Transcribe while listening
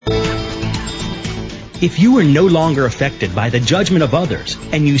If you were no longer affected by the judgment of others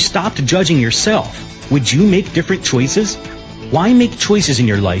and you stopped judging yourself, would you make different choices? Why make choices in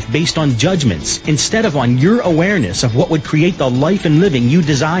your life based on judgments instead of on your awareness of what would create the life and living you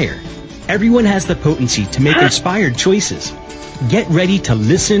desire? Everyone has the potency to make inspired choices. Get ready to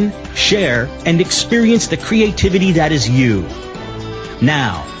listen, share, and experience the creativity that is you.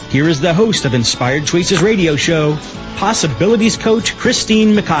 Now, here is the host of Inspired Choices Radio Show, Possibilities Coach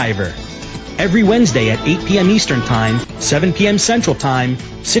Christine McIver. Every Wednesday at 8 p.m. Eastern Time, 7 p.m. Central Time,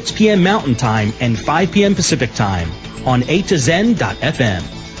 6 p.m. Mountain Time, and 5 p.m. Pacific Time on A2Zen.fm.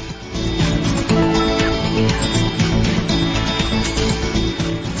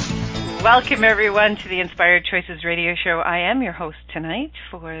 Welcome, everyone, to the Inspired Choices Radio Show. I am your host tonight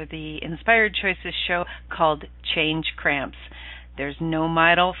for the Inspired Choices show called Change Cramps. There's no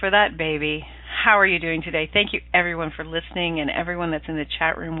model for that, baby. How are you doing today? Thank you, everyone, for listening and everyone that's in the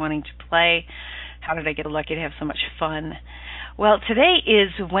chat room wanting to play. How did I get lucky to have so much fun? Well, today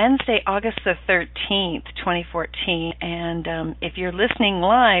is Wednesday, August the 13th, 2014, and if you're listening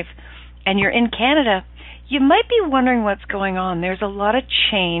live and you're in Canada, you might be wondering what's going on. There's a lot of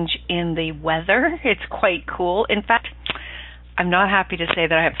change in the weather. It's quite cool. In fact, I'm not happy to say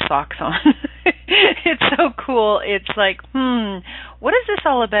that I have socks on. It's so cool. It's like, what is this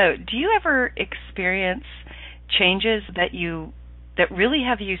all about? Do you ever experience changes that really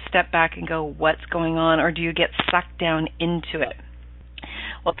have you step back and go, what's going on, or do you get sucked down into it?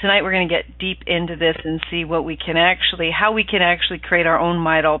 Well, tonight we're going to get deep into this and see how we can actually create our own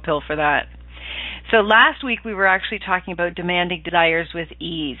Midol pill for that. So last week we were actually talking about demanding desires with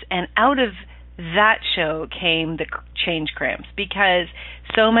ease, and out of that show came the change cramps, because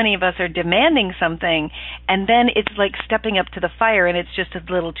so many of us are demanding something and then it's like stepping up to the fire and it's just a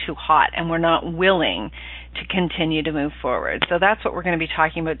little too hot and we're not willing to continue to move forward. So that's what we're going to be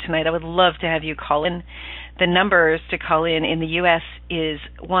talking about tonight. I would love to have you call in. The numbers to call in the U.S. is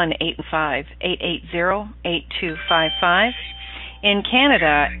 1-855-880-8255. In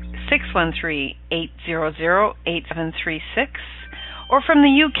Canada, 613-800-8736. Or from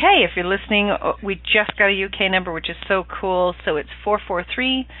the UK, if you're listening, we just got a UK number, which is so cool. So it's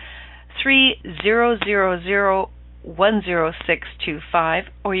 443-3000-10625.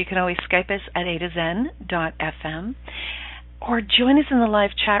 Or you can always Skype us at A2Zen.fm. Or join us in the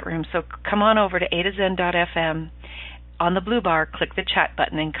live chat room. So come on over to A2Zen.fm. On the blue bar, click the chat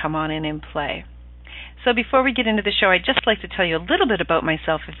button and come on in and play. So before we get into the show, I'd just like to tell you a little bit about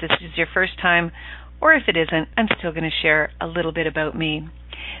myself if this is your first time, or if it isn't, I'm still going to share a little bit about me.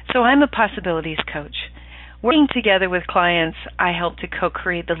 So I'm a possibilities coach. Working together with clients, I help to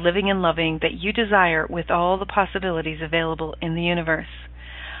co-create the living and loving that you desire with all the possibilities available in the universe.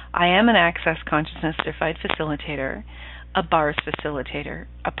 I am an Access Consciousness Certified Facilitator, a BARS Facilitator,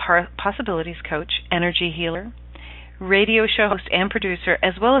 a possibilities coach, energy healer, radio show host and producer,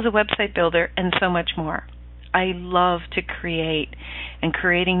 as well as a website builder, and so much more. I love to create, and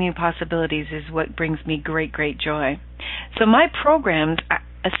creating new possibilities is what brings me great, great joy. So my programs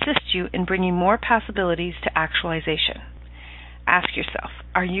assist you in bringing more possibilities to actualization. Ask yourself,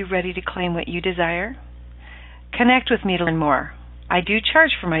 are you ready to claim what you desire? Connect with me to learn more. I do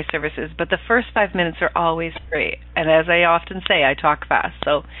charge for my services, but the first 5 minutes are always free. And as I often say, I talk fast,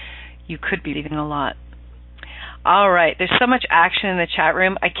 so you could be leaving a lot. All right, there's so much action in the chat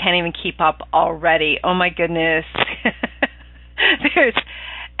room, I can't even keep up already. Oh, my goodness. There's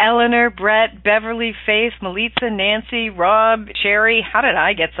Eleanor, Brett, Beverly, Faith, Melissa, Nancy, Rob, Sherry. How did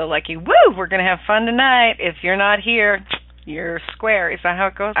I get so lucky? Woo, we're going to have fun tonight. If you're not here, you're square. Is that how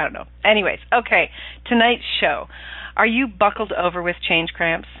it goes? I don't know. Anyways, okay, tonight's show. Are you buckled over with change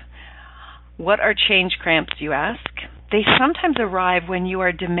cramps? What are change cramps, you ask? They sometimes arrive when you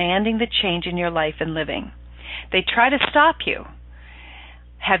are demanding the change in your life and living. They try to stop you,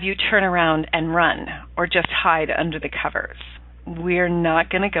 have you turn around and run, or just hide under the covers. We're not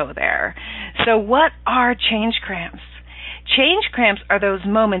going to go there. So what are change cramps? Change cramps are those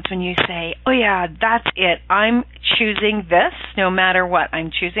moments when you say, oh yeah, that's it. I'm choosing this no matter what.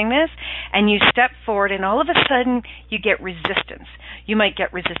 I'm choosing this. And you step forward and all of a sudden you get resistance. You might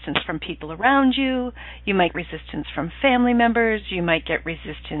get resistance from people around you. You might get resistance from family members. You might get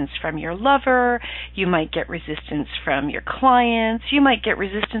resistance from your lover. You might get resistance from your clients. You might get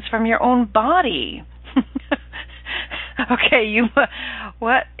resistance from your own body. Okay,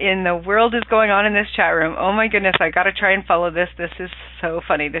 what in the world is going on in this chat room? Oh my goodness, I got to try and follow this. This is so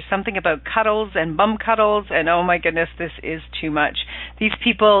funny. There's something about cuddles and bum cuddles, and oh my goodness, this is too much. These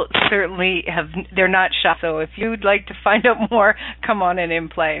people certainly they're not shy, so if you'd like to find out more, come on in and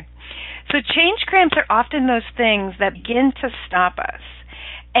play. So change cramps are often those things that begin to stop us.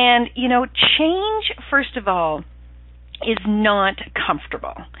 And, change, first of all, is not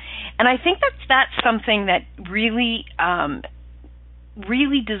comfortable. And I think that's something that really,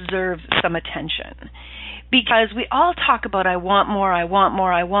 really deserves some attention. Because we all talk about, I want more, I want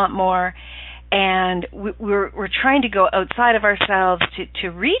more, I want more. And we're trying to go outside of ourselves to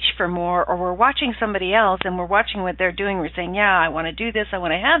reach for more, or we're watching somebody else and we're watching what they're doing. We're saying, yeah, I want to do this, I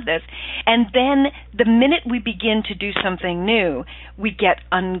want to have this. And then the minute we begin to do something new, we get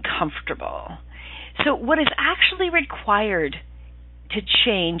uncomfortable. So what is actually required to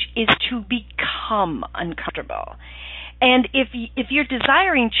change is to become uncomfortable. And if you're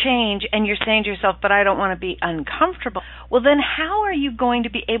desiring change and you're saying to yourself, but I don't want to be uncomfortable, well, then how are you going to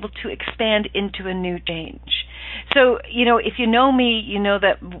be able to expand into a new change? So, if you know me, you know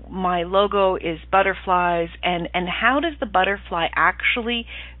that my logo is butterflies. And how does the butterfly actually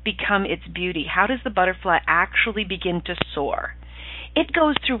become its beauty? How does the butterfly actually begin to soar? It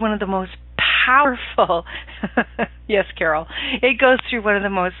goes through one of the most powerful, yes, Carol, it goes through one of the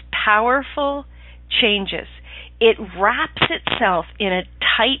most powerful changes. It wraps itself in a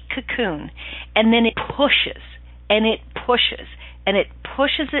tight cocoon, and then it pushes, and it pushes, and it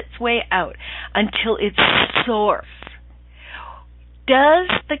pushes its way out until it soars. Does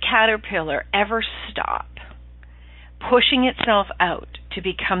the caterpillar ever stop pushing itself out to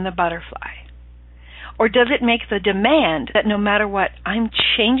become the butterfly? Or does it make the demand that no matter what, I'm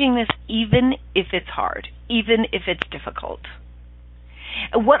changing this even if it's hard, even if it's difficult?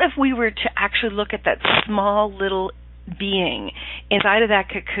 What if we were to actually look at that small little being inside of that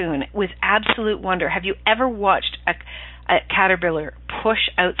cocoon with absolute wonder? Have you ever watched a caterpillar push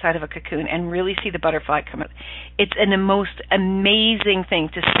outside of a cocoon and really see the butterfly come out? It's the most amazing thing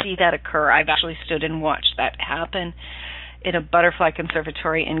to see that occur. I've actually stood and watched that happen in a butterfly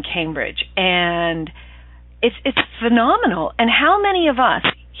conservatory in Cambridge, and it's phenomenal. And how many of us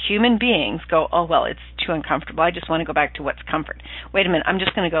human beings go, oh, well, it's too uncomfortable, I just want to go back to what's comfort. Wait a minute, I'm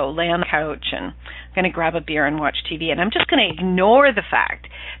just going to go lay on the couch and I'm going to grab a beer and watch TV, and I'm just going to ignore the fact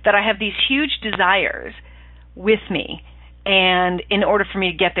that I have these huge desires with me, and in order for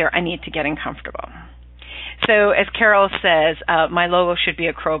me to get there, I need to get uncomfortable. So as Carol says, my logo should be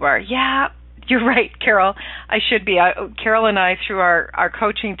a crowbar. Yeah, you're right, Carol. I should be. Carol and I, through our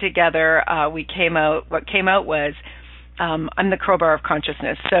coaching together, what came out was, I'm the crowbar of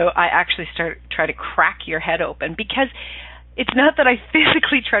consciousness. So I actually try to crack your head open, because it's not that I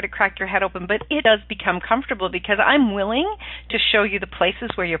physically try to crack your head open, but it does become comfortable because I'm willing to show you the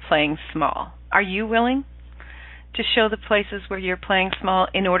places where you're playing small. Are you willing to show the places where you're playing small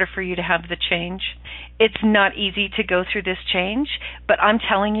in order for you to have the change? It's not easy to go through this change, but I'm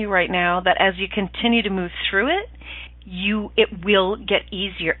telling you right now that as you continue to move through it, it will get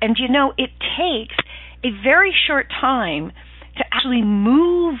easier. And it takes a very short time to actually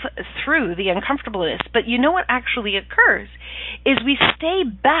move through the uncomfortableness. But what actually occurs is we stay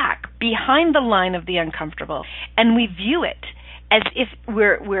back behind the line of the uncomfortable, and we view it as if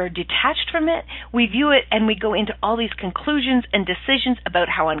we're detached from it. We view it and we go into all these conclusions and decisions about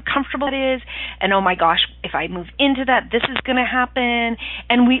how uncomfortable it is, and oh my gosh, if I move into that, this is going to happen.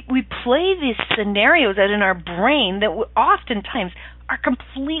 And we play these scenarios out in our brain that oftentimes are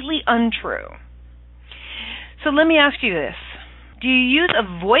completely untrue. So let me ask you this. Do you use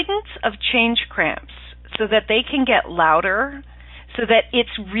avoidance of change cramps so that they can get louder, so that it's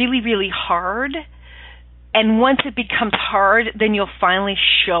really, really hard? And once it becomes hard, then you'll finally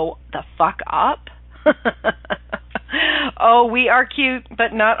show the fuck up? Oh, we are cute,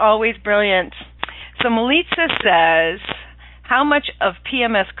 but not always brilliant. So Melitza says, how much of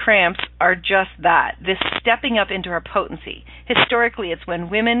PMS cramps are just that, this stepping up into our potency? Historically, it's when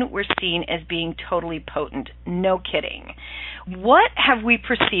women were seen as being totally potent. No kidding. What if we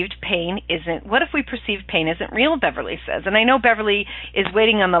perceived pain isn't real, Beverly says. And I know Beverly is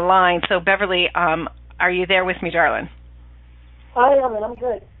waiting on the line. So Beverly, are you there with me, darling? I am, and I'm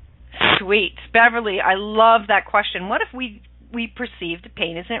good. Sweet. Beverly, I love that question. What if we perceived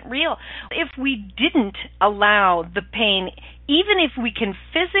pain isn't real? If we didn't allow the pain, even if we can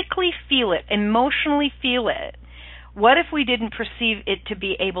physically feel it, emotionally feel it, what if we didn't perceive it to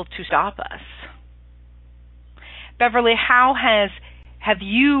be able to stop us? Beverly, how have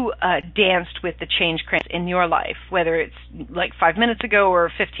you danced with the change cramps in your life, whether it's like 5 minutes ago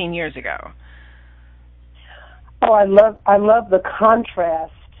or 15 years ago? Oh, I love the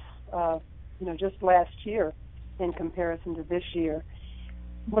contrast. Just last year in comparison to this year,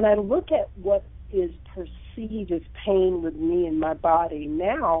 when I look at what is perceived as pain with me in my body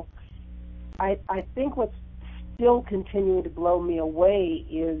now, I think what's still continuing to blow me away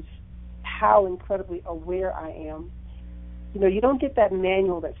is how incredibly aware I am you don't get that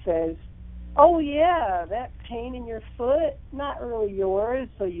manual that says, oh yeah, that pain in your foot, not really yours.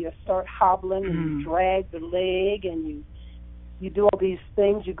 So you start hobbling and you drag the leg and you do all these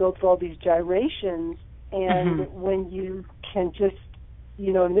things, you go through all these gyrations, and when you can just,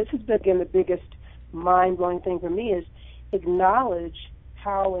 and this has been, again, the biggest mind-blowing thing for me is acknowledge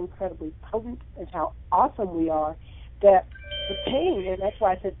how incredibly potent and how awesome we are, that the pain, and that's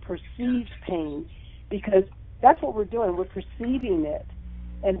why I said perceived pain, because that's what we're doing. We're perceiving it,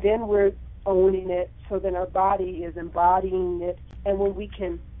 and then we're owning it, so then our body is embodying it, and when we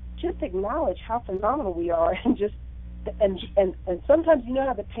can just acknowledge how phenomenal we are, and just and sometimes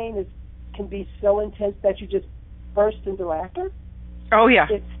how the pain can be so intense that you just burst into laughter. Oh yeah,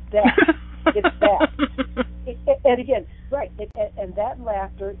 it's that. It's that. And again, right, and that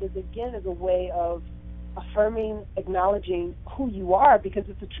laughter is a way of affirming, acknowledging who you are, because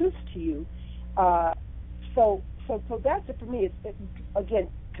it's the truth to you. So that's it for me. It's again,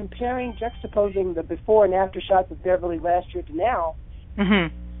 comparing, juxtaposing the before and after shots of Beverly last year to now.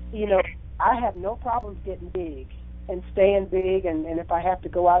 I have no problems getting big and staying big, and if I have to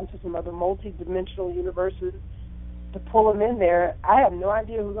go out into some other multi-dimensional universes to pull them in there, I have no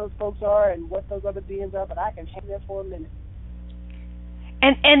idea who those folks are and what those other beings are, but I can hang there for a minute.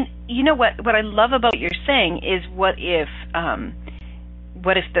 And you know what I love about what you're saying is, what if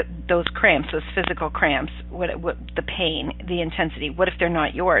those cramps, those physical cramps, what the pain, the intensity, what if they're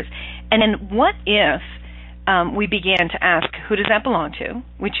not yours? And then what if we began to ask, who does that belong to?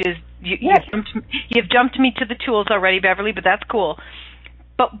 Which is, you've jumped me to the tools already, Beverly, but that's cool.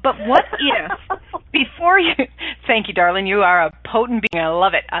 But what if, before you, thank you, darling, you are a potent being. I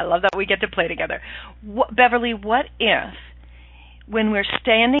love it. I love that we get to play together. Beverly, what if, when we're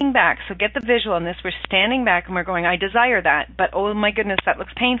standing back, so get the visual on this, we're standing back and we're going, I desire that, but oh my goodness, that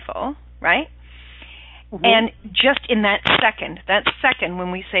looks painful, right? And just in that second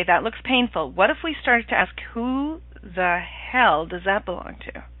when we say that looks painful, what if we started to ask, who the hell does that belong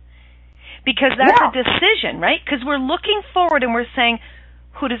to? Because that's a decision, right? Because we're looking forward and we're saying,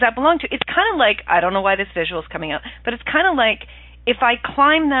 who does that belong to? It's kind of like, I don't know why this visual is coming out, but it's kind of like, if I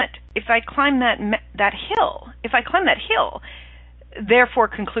climb that hill, therefore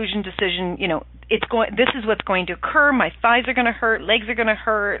conclusion, decision, this is what's going to occur. My thighs are going to hurt, legs are going to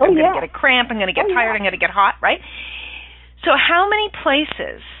hurt, I'm going to get a cramp, I'm going to get tired, I'm going to get hot, right? So how many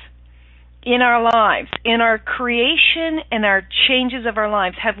places in our lives, in our creation and our changes of our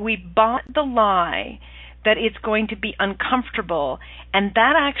lives, have we bought the lie that it's going to be uncomfortable, and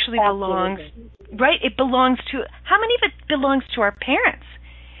that actually belongs, right? It belongs to, how many of it belongs to our parents?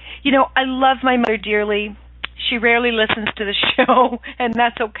 I love my mother dearly. She rarely listens to the show, and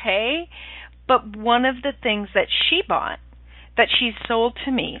that's okay. But one of the things that she bought, that she's sold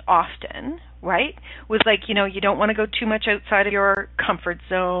to me often, right, was like, you don't want to go too much outside of your comfort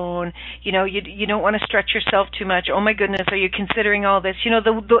zone. You don't want to stretch yourself too much. Oh my goodness, are you considering all this?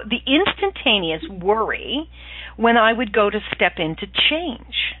 The instantaneous worry when I would go to step into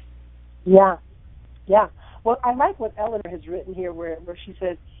change. Yeah. Well, I like what Eleanor has written here, where she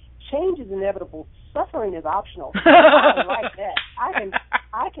says, change is inevitable, suffering is optional. I like that. I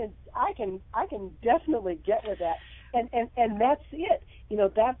can definitely get with that. And that's it.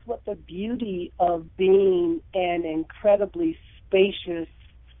 That's what the beauty of being an incredibly spacious,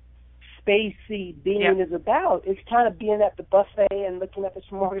 spacey being is about. It's kind of being at the buffet and looking at the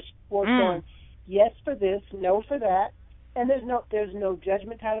smorgasbord, going, yes for this, no for that. And there's no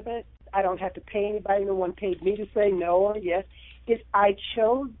judgment out of it. I don't have to pay anybody. No one paid me to say no or yes. I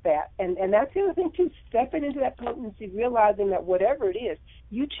chose that. And that's the other thing, too, stepping into that potency, realizing that whatever it is,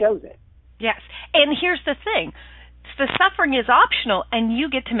 you chose it. Yes. And here's the thing. The suffering is optional, and you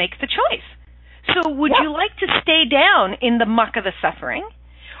get to make the choice. So would you like to stay down in the muck of the suffering,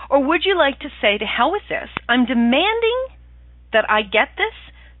 or would you like to say, to hell with this, I'm demanding that I get this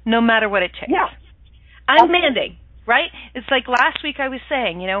no matter what it takes? Yeah. I'm demanding, right? It's like last week I was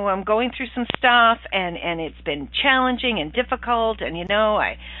saying, I'm going through some stuff, and it's been challenging and difficult, and,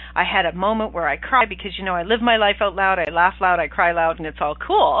 I had a moment where I cried because, I live my life out loud, I laugh loud, I cry loud, and it's all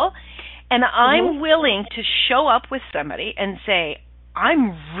cool. And I'm willing to show up with somebody and say,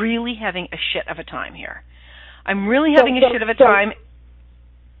 I'm really having a shit of a time here. I'm really having a shit of a time.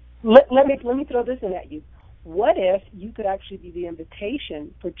 Let me throw this in at you. What if you could actually be the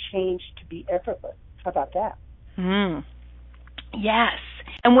invitation for change to be effortless? How about that? Yes.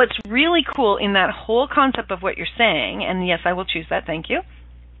 And what's really cool in that whole concept of what you're saying, and yes, I will choose that, thank you.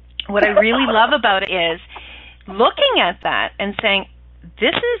 What I really love about it is looking at that and saying,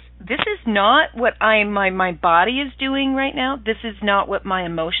 this is not what my body is doing right now. This is not what my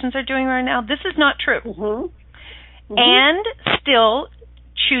emotions are doing right now. This is not true. and still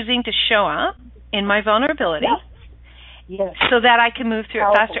choosing to show up in my vulnerability. Yes. So that I can move through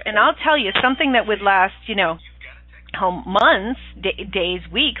it faster. And I'll tell you, something that would last, months, days,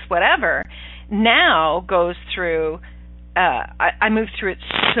 weeks, whatever, now goes through, I move through it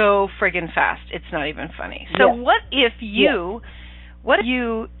so friggin' fast, it's not even funny. So what if you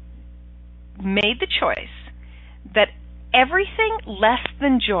made the choice that everything less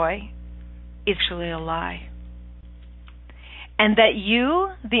than joy is actually a lie? And that you,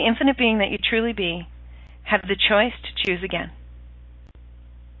 the infinite being that you truly be, have the choice to choose again.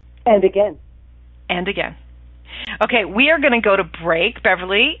 And again. And again. Okay, we are going to go to break.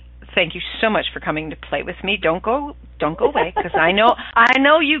 Beverly, thank you so much for coming to play with me. Don't go away, because I know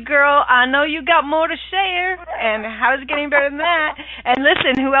you, girl. I know you got more to share. And how is it getting better than that? And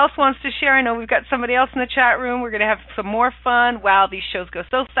listen, who else wants to share? I know we've got somebody else in the chat room. We're going to have some more fun. Wow, these shows go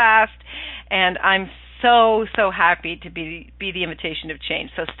so fast. And I'm so happy to be the invitation of change.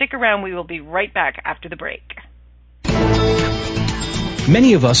 So stick around. We will be right back after the break.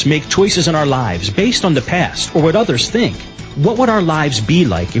 Many of us make choices in our lives based on the past or what others think. What would our lives be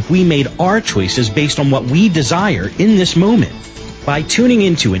like if we made our choices based on what we desire in this moment? By tuning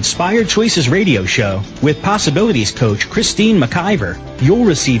into Inspired Choices Radio Show with Possibilities Coach Christine McIver, you'll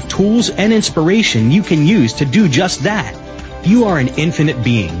receive tools and inspiration you can use to do just that. You are an infinite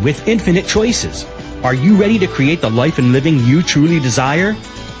being with infinite choices. Are you ready to create the life and living you truly desire?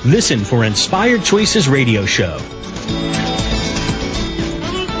 Listen for Inspired Choices Radio Show.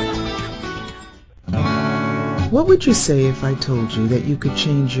 What would you say if I told you that you could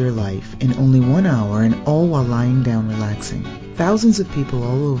change your life in only 1 hour and all while lying down relaxing? Thousands of people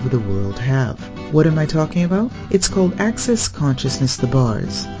all over the world have. What am I talking about? It's called Access Consciousness, the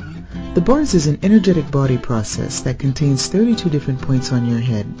bars. The bars is an energetic body process that contains 32 different points on your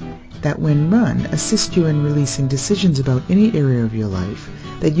head that, when run, assist you in releasing decisions about any area of your life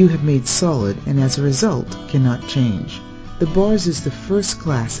that you have made solid and as a result cannot change. The bars is the first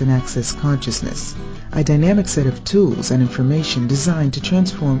class in Access Consciousness, a dynamic set of tools and information designed to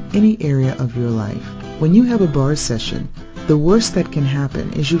transform any area of your life. When you have a bar session, the worst that can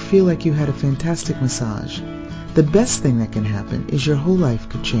happen is you feel like you had a fantastic massage. The best thing that can happen is your whole life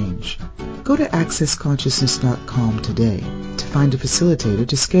could change. Go to accessconsciousness.com today to find a facilitator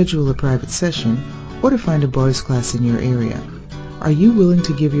to schedule a private session or to find a bars class in your area. Are you willing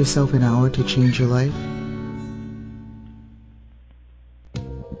to give yourself an hour to change your life?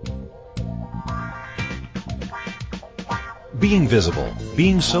 Being visible,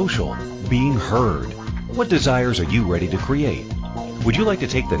 being social, being heard. What desires are you ready to create? Would you like to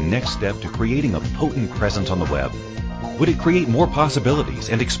take the next step to creating a potent presence on the web? Would it create more possibilities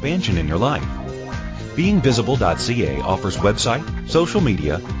and expansion in your life? BeingVisible.ca offers website, social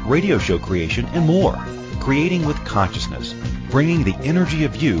media, radio show creation, and more. Creating with consciousness, bringing the energy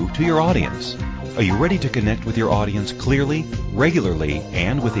of you to your audience. Are you ready to connect with your audience clearly, regularly,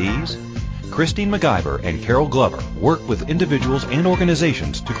 and with ease? Christine McIver and Carol Glover work with individuals and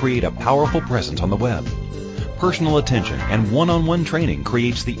organizations to create a powerful presence on the web. Personal attention and one-on-one training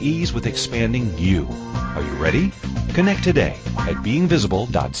creates the ease with expanding you. Are you ready? Connect today at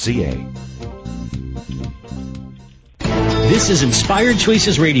beingvisible.ca. This is Inspired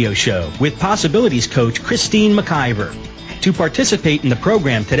Choices Radio Show with Possibilities Coach Christine McIver. To participate in the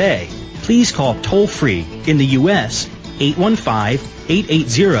program today, please call toll-free in the U.S.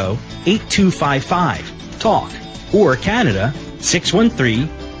 815-880-8255, TALK, or Canada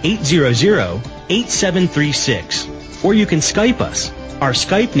 613-800-8736. Or you can Skype us. Our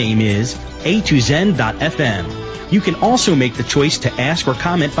Skype name is a2zen.fm. You can also make the choice to ask or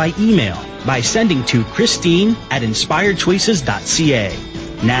comment by email by sending to Christine@inspiredchoices.ca.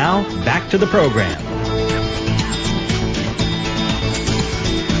 Now, back to the program.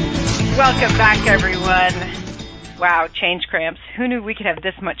 Welcome back, everyone. Wow, change cramps. Who knew we could have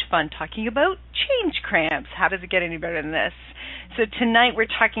this much fun talking about change cramps? How does it get any better than this? So tonight we're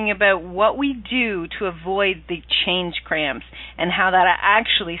talking about what we do to avoid the change cramps and how that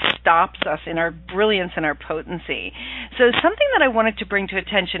actually stops us in our brilliance and our potency. So something that I wanted to bring to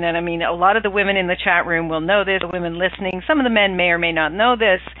attention, and I mean a lot of the women in the chat room will know this, the women listening, some of the men may or may not know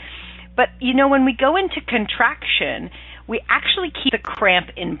this, but you know, when we go into contraction, we actually keep the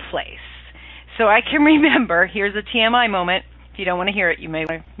cramp in place. So I can remember, here's a TMI moment. If you don't want to hear it, you may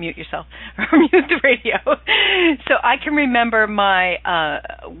want to mute yourself or mute the radio. So I can remember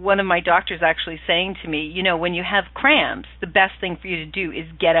one of my doctors actually saying to me, you know, when you have cramps, the best thing for you to do is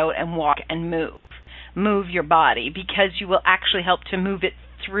get out and walk and move. Move your body, because you will actually help to move it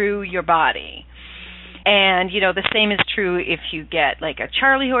through your body. And, you know, the same is true if you get like a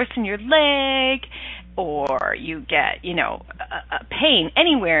Charlie horse in your leg, or you get, a pain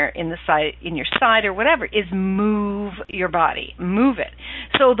anywhere in your side or whatever, is move your body, move it.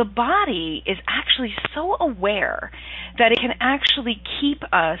 So the body is actually so aware that it can actually keep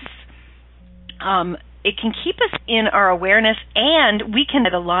us, in our awareness, and we can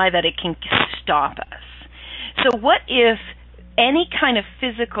lie that it can stop us. So what if any kind of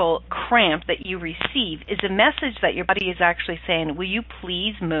physical cramp that you receive is a message that your body is actually saying, will you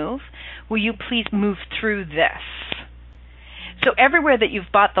please move? Will you please move through this? So everywhere that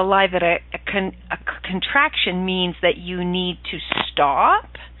you've bought the lie that a contraction means that you need to stop,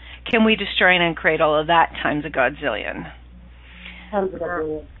 can we destroy and uncreate all of that times a godzillion? Times a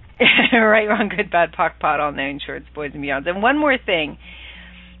godzillion. Right, wrong, good, bad, POC, POD, all known shorts, boys and beyonds. And one more thing.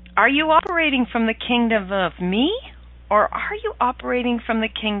 Are you operating from the kingdom of me, or are you operating from the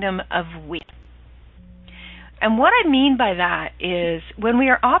kingdom of we? And what I mean by that is when we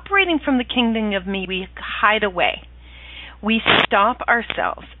are operating from the kingdom of me, we hide away. We stop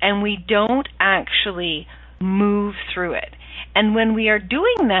ourselves, and we don't actually move through it. And when we are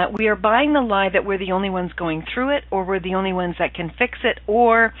doing that, we are buying the lie that we're the only ones going through it, or we're the only ones that can fix it,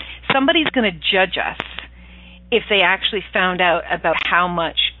 or somebody's going to judge us if they actually found out about how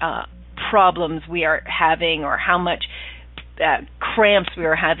much problems we are having, or how much cramps we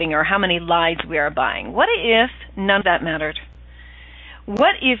are having, or how many lies we are buying. What if none of that mattered?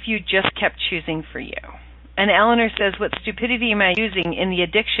 What if you just kept choosing for you? And Eleanor says, what stupidity am I using in the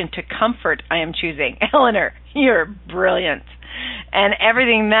addiction to comfort I am choosing? Eleanor, you're brilliant. And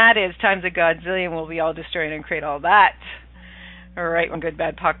everything that is times a godzillion will be all destroyed and create all that. All right, one good,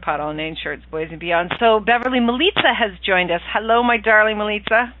 bad, POC, POD, all name shorts, boys and beyond. So Beverly Malitza has joined us. Hello, my darling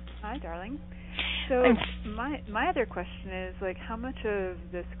Malitza. Hi, darling. So my other question is, like, how much of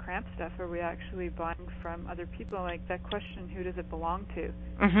this cramp stuff are we actually buying from other people? Like that question, who does it belong to?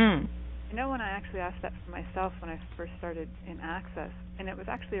 Mm-hmm. When I actually asked that for myself when I first started in Access, and it was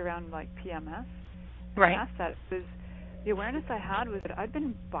actually around like PMS. Right. I asked that because the awareness I had was that I'd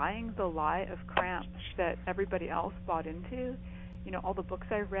been buying the lie of cramps that everybody else bought into. All the books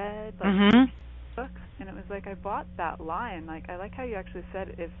I read, like books, and it was like I bought that lie. And like I like how you actually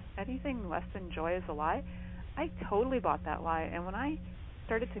said, if anything less than joy is a lie, I totally bought that lie. And when I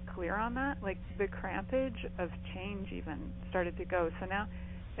started to clear on that, like the crampage of change even started to go. So now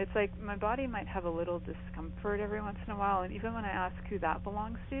it's like my body might have a little discomfort every once in a while, and even when I ask who that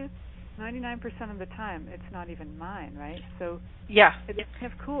belongs to, 99% of the time it's not even mine, right? So yeah, it's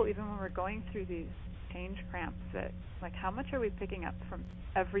kind of cool, even when we're going through these change cramps, that like how much are we picking up from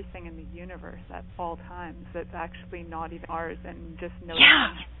everything in the universe at all times that's actually not even ours, and just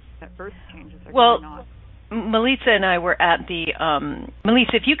noticing that Earth changes are going on. Melissa and I were at the,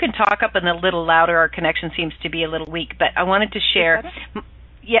 Melissa, if you can talk up and a little louder, our connection seems to be a little weak, but I wanted to share.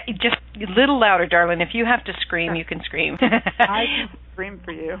 Yeah, just a little louder, darling. If you have to scream, you can scream. I can scream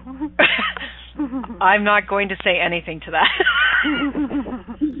for you. I'm not going to say anything to that.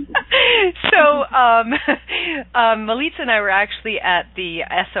 So, Melissa and I were actually at the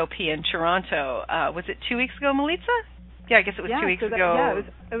SOP in Toronto. Was it 2 weeks ago, Melissa? Yeah, I guess it was 2 weeks ago. Yeah,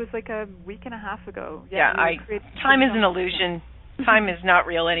 it was like a week and a half ago. Time is an illusion. Time is not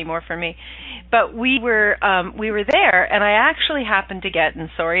real anymore for me. But we were there, and I actually happened to get, and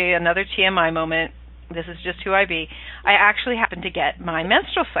sorry, another TMI moment, this is just who I be, I actually happened to get my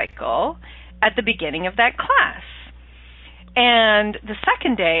menstrual cycle at the beginning of that class. And the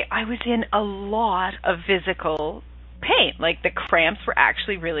second day, I was in a lot of physical pain. Like the cramps were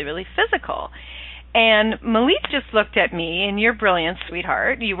actually really, really physical. And Malise just looked at me, and you're brilliant,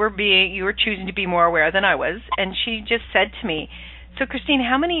 sweetheart. You were choosing to be more aware than I was, and she just said to me, "So, Christine,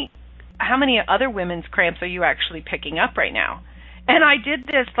 how many other women's cramps are you actually picking up right now?" And I did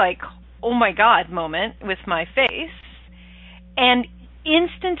this like, oh my God moment with my face, and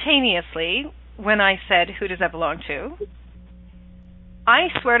instantaneously, when I said, "Who does that belong to?" I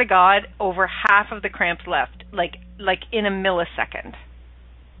swear to God, over half of the cramps left, like in a millisecond.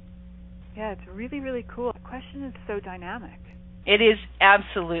 Yeah, it's really, really cool. The question is so dynamic. It is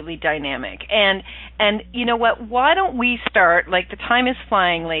absolutely dynamic. And you know what? Why don't we start, like the time is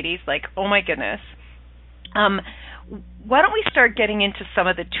flying, ladies, like, oh my goodness. Why don't we start getting into some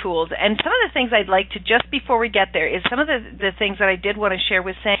of the tools? And some of the things I'd like to, just before we get there, is some of the things that I did want to share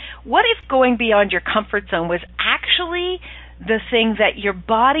was saying, what if going beyond your comfort zone was actually the thing that your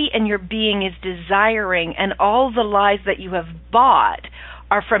body and your being is desiring, and all the lies that you have bought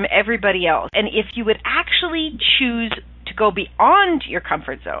are from everybody else? And if you would actually choose to go beyond your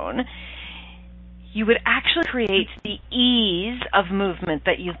comfort zone, you would actually create the ease of movement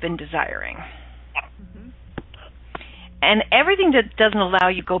that you've been desiring. And everything that doesn't allow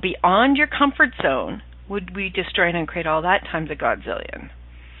you to go beyond your comfort zone, would we destroy and uncreate all that times a godzillion?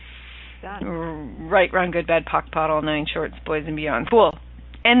 Done. Right, wrong, good, bad, POC, POD, all nine shorts, boys and beyond. Cool.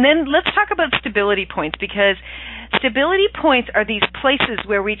 And then let's talk about stability points, because stability points are these places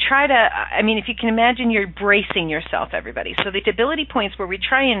where we try to, I mean, if you can imagine, you're bracing yourself, everybody. So the stability points where we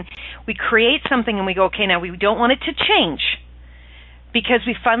create something and we go, okay, now we don't want it to change because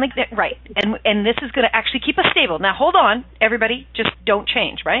we finally, right, and this is going to actually keep us stable. Now hold on, everybody, just don't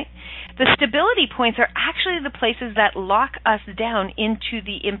change, right? The stability points are actually the places that lock us down into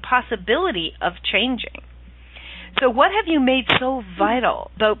the impossibility of changing. So what have you made so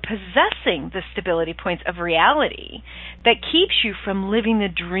vital about possessing the stability points of reality that keeps you from living the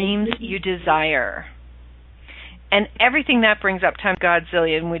dreams you desire? And everything that brings up times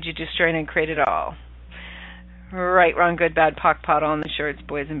godzillion, would you destroy and create it all? Right, wrong, good, bad, POC, POD, all in the shorts,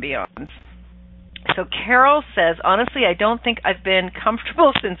 boys and beyonds. So Carol says, honestly, I don't think I've been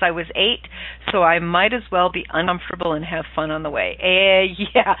comfortable since I was 8, so I might as well be uncomfortable and have fun on the way.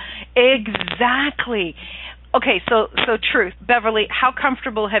 Yeah, exactly. Okay, so truth, Beverly, how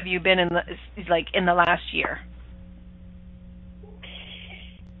comfortable have you been in the last year?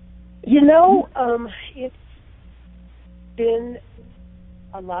 You know, it's been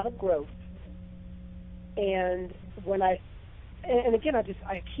a lot of growth, and again,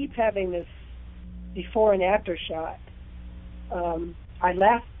 I keep having this before and after shot. I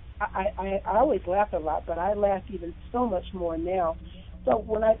laugh. I always laugh a lot, but I laugh even so much more now. So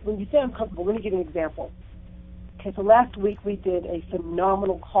when you say I'm comfortable, let me give you an example. Okay, so last week we did a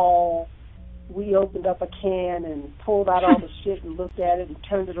phenomenal call. We opened up a can and pulled out all the shit and looked at it and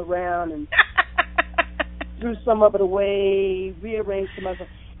turned it around and threw some of it away, rearranged some of it.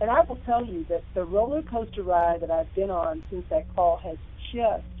 And I will tell you that the roller coaster ride that I've been on since that call has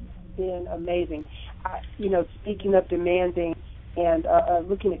just been amazing. Speaking of demanding and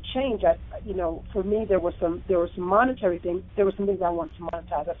looking at change, for me there were some monetary things. There were some things I wanted to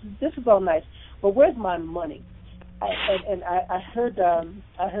monetize. I said, this is all nice, but where's my money? I heard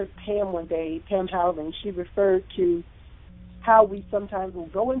Pam one day, Pam Howling, she referred to how we sometimes will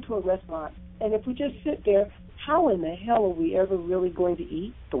go into a restaurant, and if we just sit there, how in the hell are we ever really going to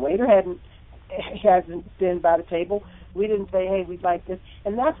eat? The waiter hasn't been by the table. We didn't say, hey, we'd like this.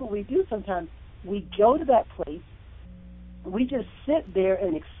 And that's what we do sometimes. We go to that place. We just sit there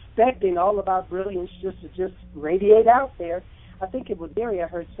and expecting all of our brilliance just radiate out there. I think it was Gary I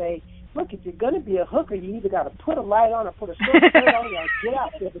heard say, look, if you're going to be a hooker, you either got to put a light on or put a short skirt on or get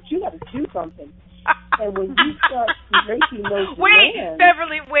out there, but you got to do something. And when you start making those demands...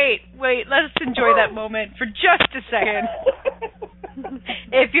 Beverly, wait. Let's enjoy that moment for just a second.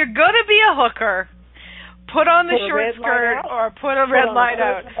 If you're going to be a hooker, put on the short skirt or put a red light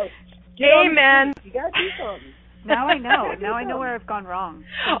out. Amen. You got to do something. Now I know. Now I know where I've gone wrong.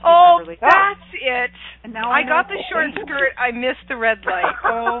 That's it. And now I got the short skirt. I missed the red light.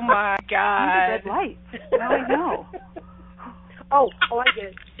 Oh my God. The red light. Now I know. Oh, I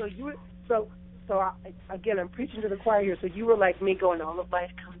get it. Again, I'm preaching to the choir here. So you were like me, going, all of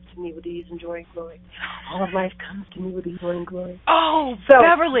life comes to me with ease and joy and glory. All of life comes to me with ease, joy, and glory. Oh, so,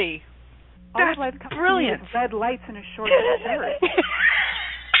 Beverly, that's brilliant. Red lights and a short skirt.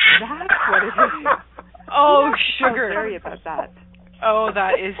 That's what it is. Oh, sugar. Sorry about that. Oh,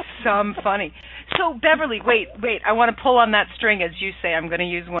 that is some funny. So, Beverly, wait. I want to pull on that string, as you say. I'm going to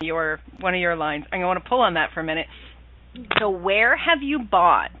use one of your lines. I want to pull on that for a minute. So, where have you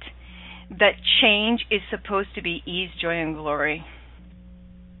bought that change is supposed to be ease, joy, and glory?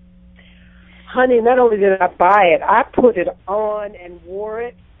 Honey, not only did I buy it, I put it on and wore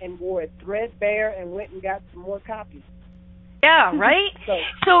it threadbare and went and got some more copies. Yeah, right?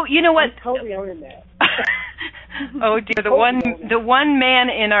 So you know what? I'm totally owning that. Oh dear, the one man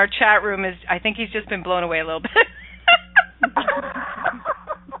in our chat room I think he's just been blown away a little bit.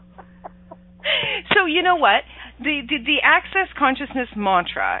 So you know what? The Access Consciousness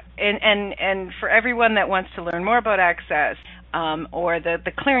mantra, and for everyone that wants to learn more about Access, or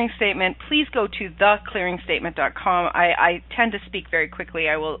the clearing statement, please go to theclearingstatement.com. I tend to speak very quickly.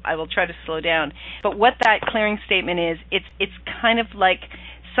 I will try to slow down. But what that clearing statement is, it's kind of like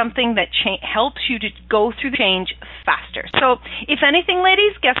something that helps you to go through the change faster. So if anything,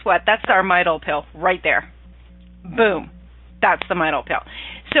 ladies, guess what? That's our Midol pill right there. Boom. That's the Midol pill.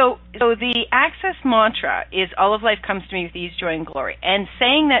 So the Access mantra is all of life comes to me with ease, joy, and glory. And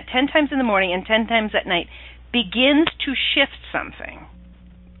saying that 10 times in the morning and 10 times at night begins to shift something.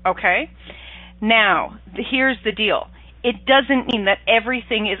 Okay? Now, here's the deal. it doesn't mean that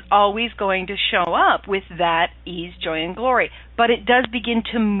everything is always going to show up with that ease, joy, and glory, but it does begin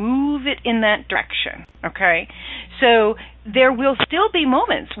to move it in that direction, okay? So there will still be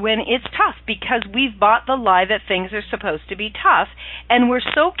moments when it's tough because we've bought the lie that things are supposed to be tough, and we're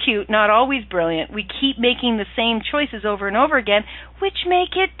so cute, not always brilliant. We keep making the same choices over and over again, which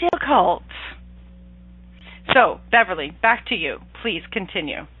make it difficult. So, Beverly, back to you. Please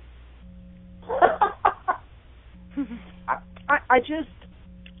continue. I just,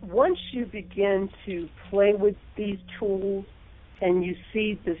 once you begin to play with these tools and you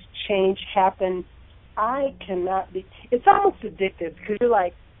see this change happen, I cannot be, it's almost addictive because you're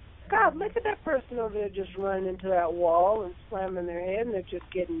like, God, look at that person over there just running into that wall and slamming their head and they're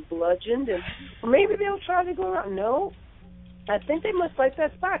just getting bludgeoned. And maybe they'll try to go around. No, I think they must like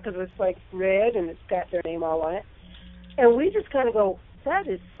that spot because it's like red and it's got their name all on it. And we just kind of go, that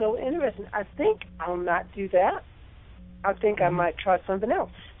is so interesting. I think I'll not do that. I think I might try something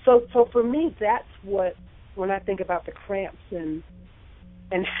else. So for me, that's what, when I think about the cramps and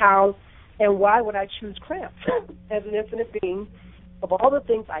how and why would I choose cramps as an infinite being? Of all the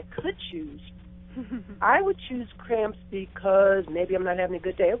things I could choose, I would choose cramps because maybe I'm not having a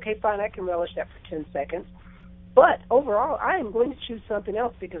good day. Okay, fine, I can relish that for 10 seconds. But overall, I am going to choose something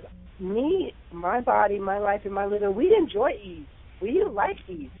else because me, my body, my life, and my living, we enjoy ease. We like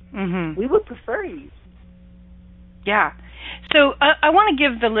ease. Mm-hmm. We would prefer ease. Yeah. So I want to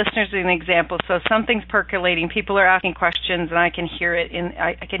give the listeners an example. So something's percolating. People are asking questions, and I can hear it.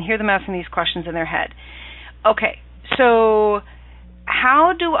 I can hear them asking these questions in their head. Okay. So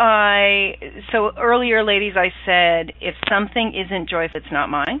how do I? So earlier, ladies, I said if something isn't joyful, it's not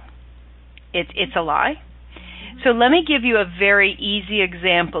mine. It's a lie. So let me give you a very easy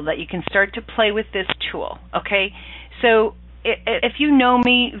example that you can start to play with this tool. Okay. So if you know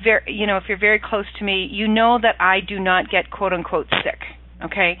me, if you're very close to me, you know that I do not get quote unquote sick.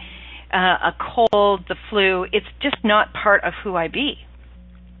 Okay, a cold, the flu, it's just not part of who I be.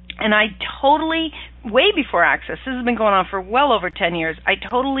 And I totally, way before Access, this has been going on for well over 10 years. I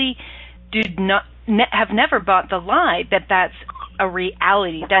totally have never bought the lie that that's a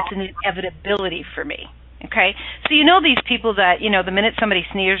reality. That's an inevitability for me. Okay, so you know these people that, the minute somebody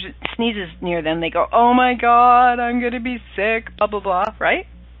sneezes near them, they go, oh my God, I'm going to be sick, blah, blah, blah, right?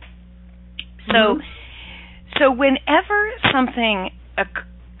 Mm-hmm. So whenever something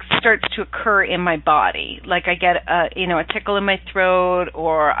starts to occur in my body, like I get a tickle in my throat,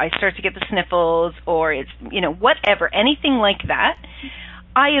 or I start to get the sniffles, or it's, whatever, anything like that,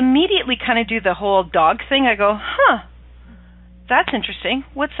 I immediately kind of do the whole dog thing. I go, that's interesting.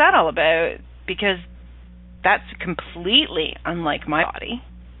 What's that all about? Because that's completely unlike my body,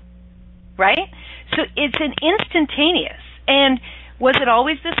 right? So it's an instantaneous. And was it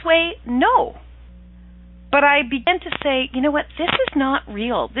always this way? No. But I began to say, you know what, this is not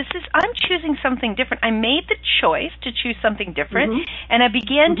real. I'm choosing something different. I made the choice to choose something different, mm-hmm. and I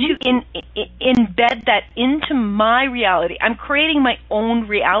began mm-hmm. to embed that into my reality. I'm creating my own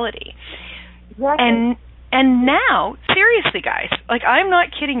reality. Exactly. And now, seriously, guys, like I'm not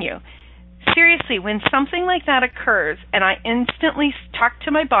kidding you. Seriously, when something like that occurs and I instantly talk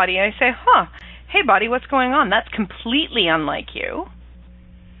to my body and I say, hey, body, what's going on? That's completely unlike you,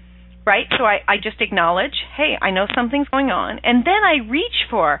 right? So I just acknowledge, hey, I know something's going on. And then I reach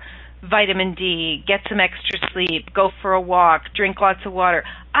for vitamin D, get some extra sleep, go for a walk, drink lots of water.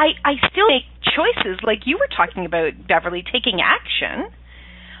 I still make choices like you were talking about, Beverly, taking action.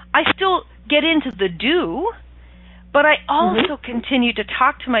 I still get into the do, but I also mm-hmm. continue to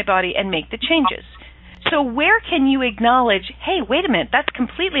talk to my body and make the changes. So where can you acknowledge, hey, wait a minute, that's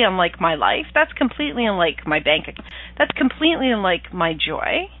completely unlike my life. That's completely unlike my bank account. That's completely unlike my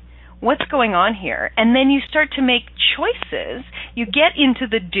joy. What's going on here? And then you start to make choices. You get into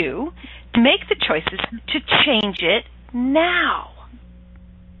the do, make the choices to change it now.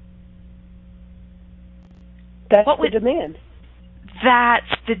 That's the demand. That's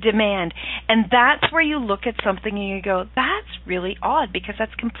the demand. And that's where you look at something and you go, that's really odd because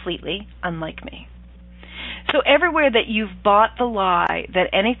that's completely unlike me. So everywhere that you've bought the lie that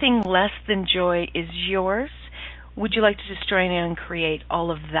anything less than joy is yours, would you like to destroy and uncreate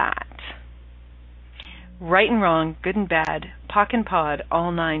all of that? Right and wrong, good and bad, POC and POD,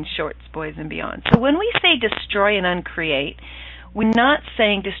 all 9 shorts, boys and beyond. So when we say destroy and uncreate, we're not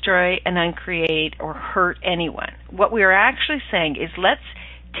saying destroy and uncreate or hurt anyone. What we are actually saying is let's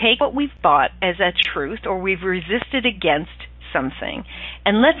take what we've bought as a truth or we've resisted against something,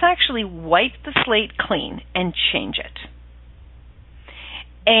 and let's actually wipe the slate clean and change it.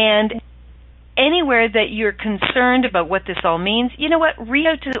 And anywhere that you're concerned about what this all means, you know what? Reach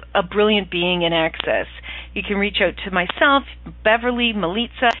out to a brilliant being in Access. You can reach out to myself, Beverly,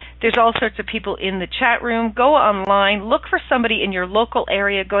 Milica. There's all sorts of people in the chat room. Go online. Look for somebody in your local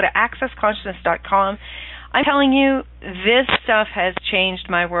area. Go to accessconsciousness.com. I'm telling you, this stuff has changed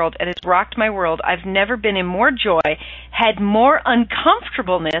my world. It has rocked my world. I've never been in more joy, had more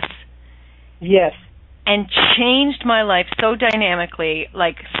uncomfortableness. Yes. And changed my life so dynamically.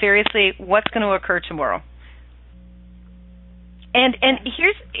 Like, seriously, what's going to occur tomorrow? And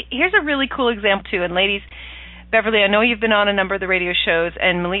here's a really cool example, too. And ladies, Beverly, I know you've been on a number of the radio shows,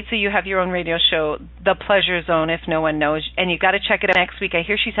 and Milica, you have your own radio show, The Pleasure Zone, if no one knows. And you've got to check it out next week. I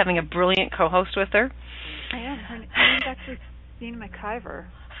hear she's having a brilliant co-host with her. I am. Her name's actually Dean McIver.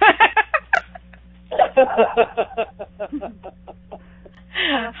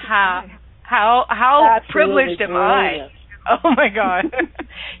 How privileged am I? Oh my God.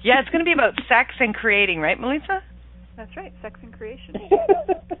 Yeah, it's going to be about sex and creating, right, Milica? That's right, sex and creation.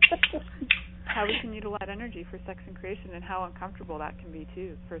 How we can utilize energy for sex and creation, and how uncomfortable that can be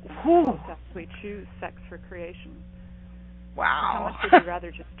too for some people to actually choose sex for creation. Wow. How much would we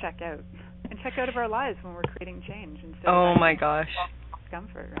rather just check out and check out of our lives when we're creating change instead of my gosh,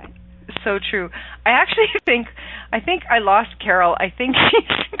 discomfort, right? So true. I think I lost Carol. I think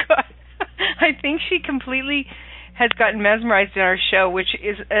she completely has gotten mesmerized in our show, which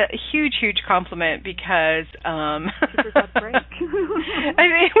is a huge, huge compliment because I mean,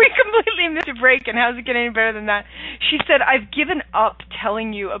 we completely missed a break, and how's it get any better than that? She said, "I've given up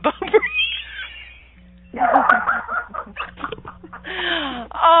telling you about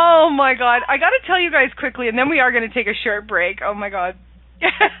Oh my God. I got to tell you guys quickly, and then we are going to take a short break. Oh my God.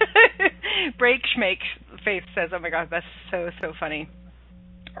 Break schmake Faith says, oh my God, that's so funny.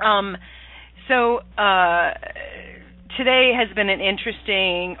 Today has been an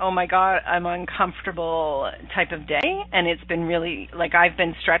interesting, oh my God, I'm uncomfortable type of day, and it's been really, like, I've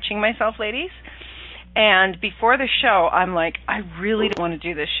been stretching myself, ladies. And before the show, I'm like, I really don't want to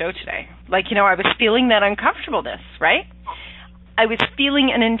do this show today. Like, I was feeling that uncomfortableness, right? I was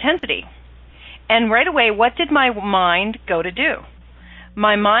feeling an intensity. And right away, what did my mind go to do?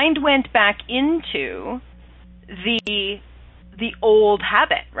 My mind went back into the old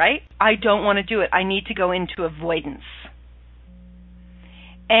habit, right? I don't want to do it. I need to go into avoidance.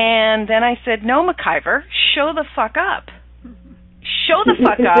 And then I said, no, McIver, show the fuck up. Show the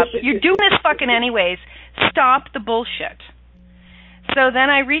fuck up. You're doing this fucking anyways. Stop the bullshit. So then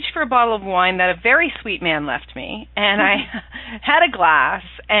I reached for a bottle of wine that a very sweet man left me, and I had a glass,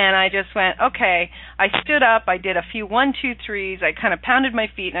 and I just went, okay. I stood up. I did a few 1, 2, 3s. I kind of pounded my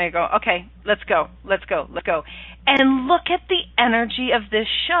feet, and I go, okay, let's go. And look at the energy of this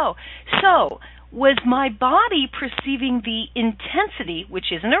show. So was my body perceiving the intensity,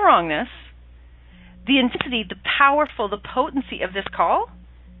 which isn't a wrongness, the intensity, the powerful, the potency of this call,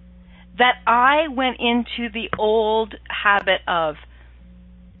 that I went into the old habit of,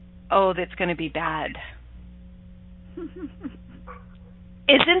 oh, that's going to be bad.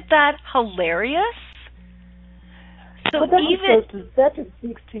 Isn't that hilarious? So that just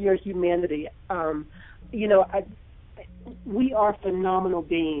speaks to your humanity. We are phenomenal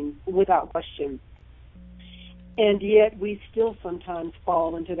beings, without question. And yet we still sometimes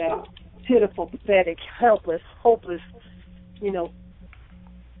fall into that pitiful, pathetic, helpless, hopeless,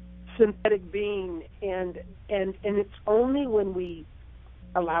 synthetic being. And it's only when we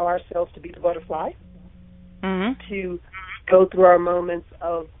allow ourselves to be the butterfly, to go through our moments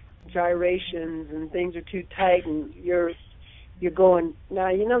of gyrations and things are too tight and you're going,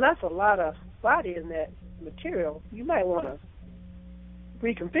 now, that's a lot of body in that material. You might want to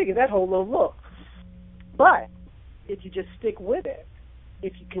reconfigure that whole little look. But if you just stick with it,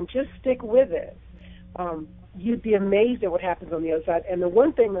 if you can just stick with it, you'd be amazed at what happens on the other side. And the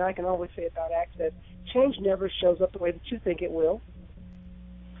one thing that I can always say about Access, change never shows up the way that you think it will.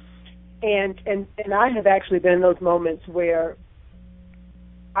 And I have actually been in those moments where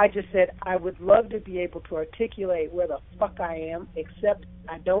I just said, I would love to be able to articulate where the fuck I am, except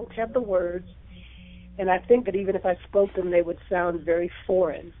I don't have the words. And I think that even if I spoke them, they would sound very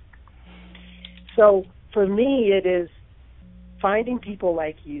foreign. So for me, it is finding people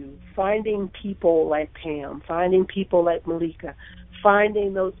like you, finding people like Pam, finding people like Milica,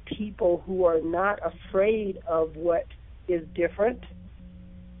 finding those people who are not afraid of what is different,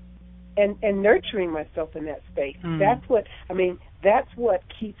 and nurturing myself in that space. That's what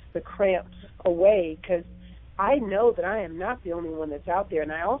keeps the cramps away, because I know that I am not the only one that's out there,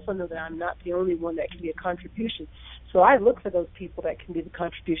 and I also know that I'm not the only one that can be a contribution. So I look for those people that can be the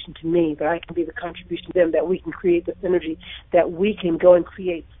contribution to me, that I can be the contribution to them, that we can create this energy, that we can go and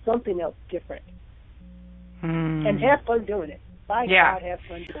create something else different. And have fun doing it. By God, have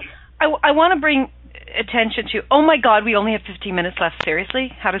fun doing it. I want to bring attention to, oh my God, we only have 15 minutes left.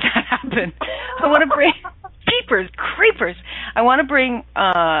 Seriously? How does that happen? I want to bring, creepers. I want to bring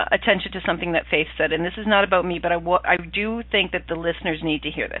attention to something that Faith said, and this is not about me, but I do think that the listeners need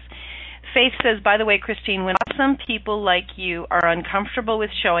to hear this. Faith says, by the way, Christine, when some people like you are uncomfortable with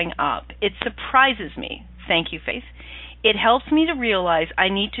showing up, it surprises me. Thank you, Faith. It helps me to realize I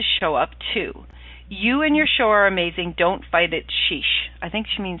need to show up too. You and your show are amazing. Don't fight it, sheesh. I think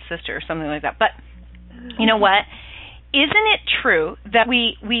she means sister or something like that. But you know what? Isn't it true that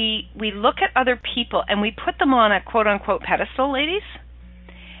we look at other people and we put them on a quote-unquote pedestal, ladies?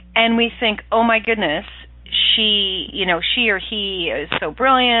 And we think, oh, my goodness, she or he is so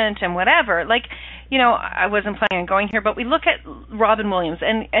brilliant and whatever. Like, I wasn't planning on going here, but we look at Robin Williams,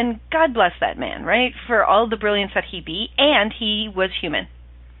 and God bless that man, right, for all the brilliance that he be, and he was human,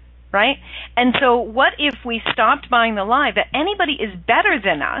 right? And so what if we stopped buying the lie that anybody is better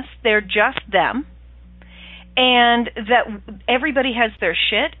than us, they're just them, and that everybody has their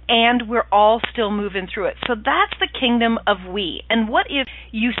shit, and we're all still moving through it. So that's the kingdom of we. And what if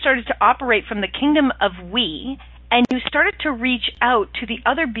you started to operate from the kingdom of we, and you started to reach out to the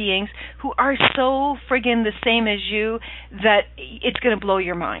other beings who are so friggin' the same as you that it's going to blow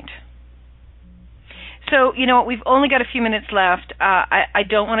your mind? So, we've only got a few minutes left. I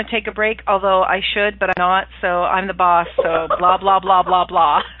don't want to take a break, although I should, but I'm not, so I'm the boss, so blah, blah, blah, blah,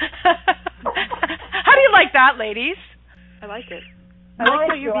 blah. How do you like that, ladies? I like it. I like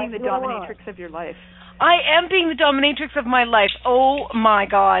how you're being the dominatrix of your life. I am being the dominatrix of my life. Oh, my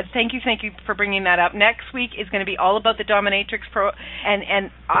God. Thank you for bringing that up. Next week is going to be all about the dominatrix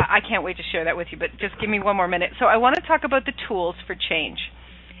and I can't wait to share that with you, but just give me one more minute. So I want to talk about the tools for change.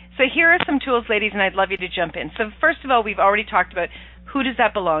 So here are some tools, ladies, and I'd love you to jump in. So first of all, we've already talked about who does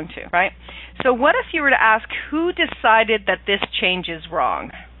that belong to, right? So what if you were to ask who decided that this change is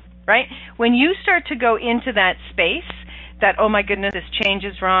wrong, right? When you start to go into that space that, oh, my goodness, this change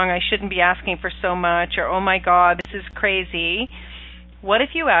is wrong, I shouldn't be asking for so much, or, oh, my God, this is crazy, what if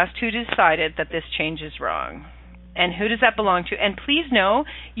you asked who decided that this change is wrong? And who does that belong to? And please know,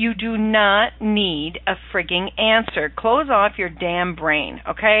 you do not need a frigging answer. Close off your damn brain,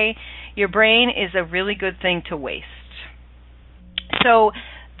 okay? Your brain is a really good thing to waste. So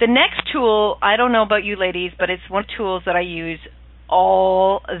the next tool, I don't know about you ladies, but it's one of the tools that I use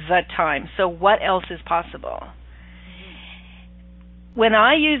all the time. So what else is possible? When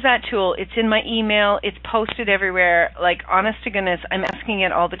I use that tool, it's in my email, it's posted everywhere. Like, honest to goodness, I'm asking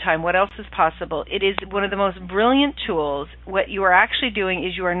it all the time. What else is possible? It is one of the most brilliant tools. What you are actually doing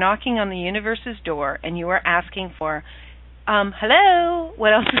is you are knocking on the universe's door and you are asking for, hello,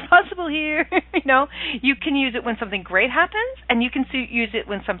 what else is possible here? You can use it when something great happens, and you can use it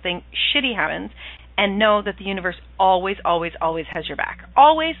when something shitty happens, and know that the universe always, always, always has your back.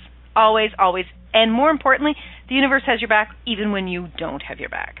 Always, always, always. And more importantly, the universe has your back even when you don't have your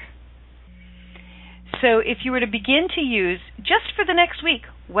back. So if you were to begin to use, just for the next week,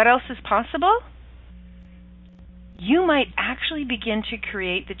 what else is possible? You might actually begin to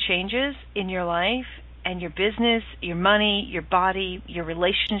create the changes in your life and your business, your money, your body, your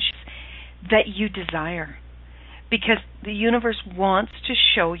relationships that you desire. Because the universe wants to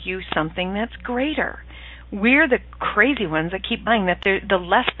show you something that's greater. We're the crazy ones that keep buying that the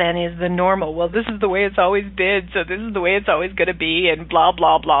less than is the normal. Well, this is the way it's always been, so this is the way it's always going to be, and blah,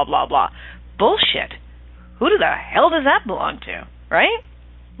 blah, blah, blah, blah. Bullshit. Who the hell does that belong to, right?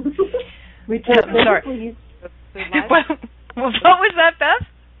 Return to sender, please. What was that, Beth?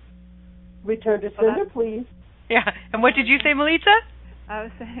 Return to sender, please. Yeah, and what did you say, Melissa? I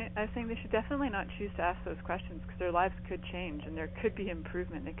was saying they should definitely not choose to ask those questions because their lives could change and there could be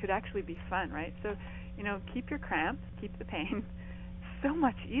improvement. It could actually be fun, right? So, keep your cramps, keep the pain. So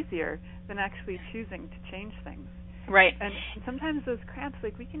much easier than actually choosing to change things. Right. And sometimes those cramps,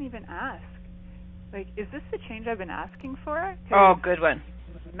 we can even ask, is this the change I've been asking for? Oh, good one.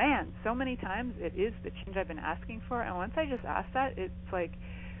 Man, so many times it is the change I've been asking for, and once I just ask that, it's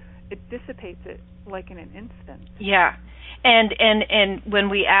it dissipates it in an instant. Yeah. And when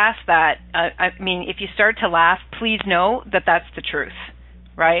we ask that, if you start to laugh, please know that that's the truth,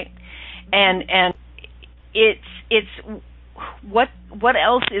 right? And it's what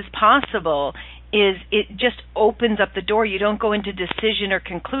else is possible is it just opens up the door. You don't go into decision or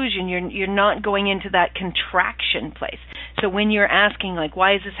conclusion. You're not going into that contraction place. So when you're asking,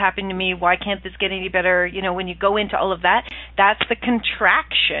 why is this happening to me? Why can't this get any better? When you go into all of that, that's the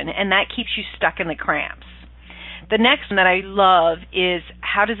contraction, and that keeps you stuck in the cramps. The next one that I love is,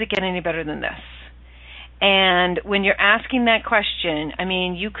 how does it get any better than this? And when you're asking that question, I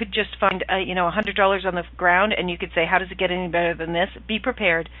mean, you could just find, $100 on the ground, and you could say, how does it get any better than this? Be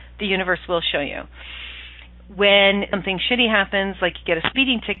prepared. The universe will show you. When something shitty happens, like you get a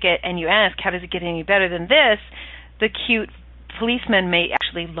speeding ticket, and you ask, how does it get any better than this? The cute policeman may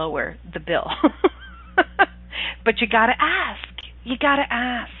actually lower the bill. But you got to ask. You got to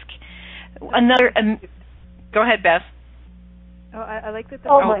ask. Go ahead, Beth. Oh, I like that.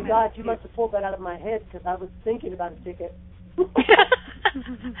 Oh my God! You must have pulled that out of my head because I was thinking about a ticket.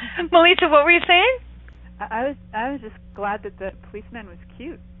 Melissa, what were you saying? I was just glad that the policeman was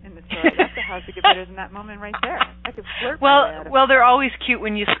cute in the story. That's how to get better than that moment right there. I could flirt. Well, they're always cute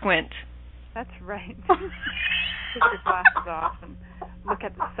when you squint. That's right. Take your glasses off and look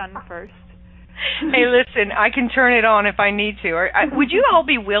at the sun first. Hey, listen, I can turn it on if I need to. Would you all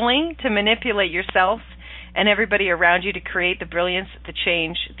be willing to manipulate yourself and everybody around you to create the brilliance, the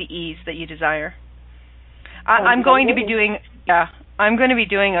change, the ease that you desire? I'm going to be doing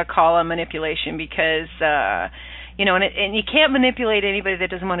a call on manipulation because and you can't manipulate anybody that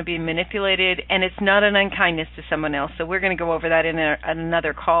doesn't want to be manipulated, and it's not an unkindness to someone else. So we're going to go over that in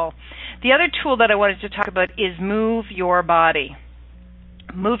another call. The other tool that I wanted to talk about is move your body.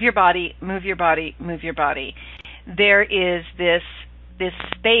 Move your body, move your body, move your body. There is this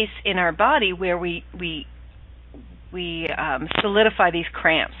space in our body where we solidify these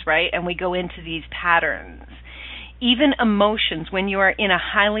cramps, right? And we go into these patterns. Even emotions, when you are in a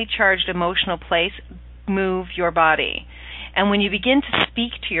highly charged emotional place, move your body. And when you begin to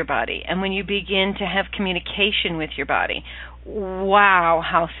speak to your body, and when you begin to have communication with your body, wow,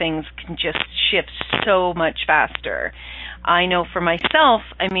 how things can just shift so much faster. I know for myself,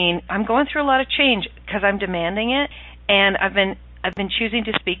 I mean, I'm going through a lot of change because I'm demanding it, and I've been choosing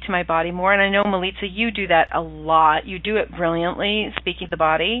to speak to my body more, and I know, Melissa, you do that a lot. You do it brilliantly, speaking to the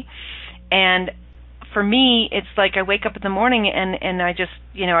body. And for me, it's like I wake up in the morning and I just,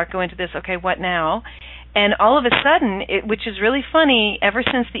 I go into this, okay, what now? And all of a sudden, which is really funny, ever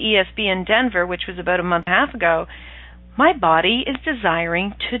since the ESB in Denver, which was about a month and a half ago, my body is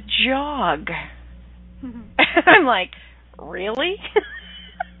desiring to jog. I'm like, really?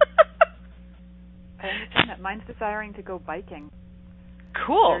 I understand that. Mine's desiring to go biking.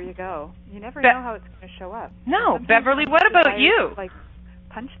 Cool. There you go. You never know how it's going to show up. No, Beverly, what about you? To,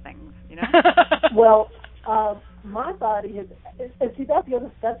 punch things, Well, my body has, and see, that's the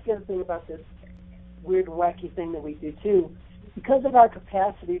other thing about this weird, wacky thing that we do too. Because of our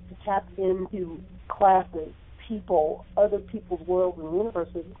capacity to tap into classes, people, other people's worlds and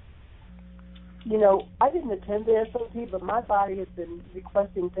universes, I didn't attend the SOP, but my body has been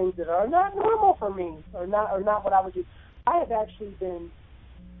requesting things that are not normal for me, or not what I would do. I have actually been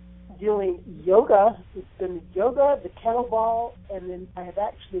doing yoga. It's been the yoga, the kettlebell, and then I have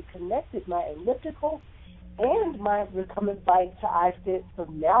actually connected my elliptical and my recumbent bike to iFit. So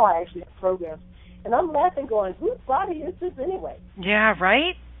now I actually have programs. And I'm laughing going, whose body is this anyway? Yeah,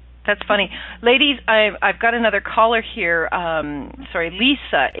 right? That's funny. Ladies, I've got another caller here.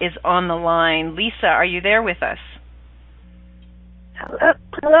 Lisa is on the line. Lisa, are you there with us?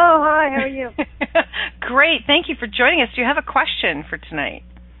 Hello, hi, how are you? Great, thank you for joining us. Do you have a question for tonight?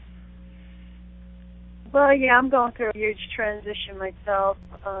 Well, yeah, I'm going through a huge transition myself,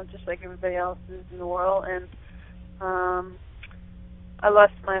 just like everybody else is in the world, and I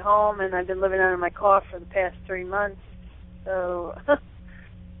lost my home, and I've been living out of my car for the past 3 months, so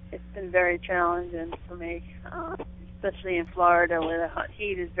it's been very challenging for me, especially in Florida where the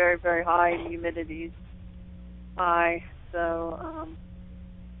heat is very, very high and the humidity is high, so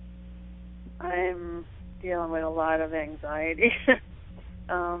I'm dealing with a lot of anxiety.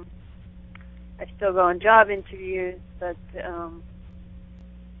 I still go on job interviews, but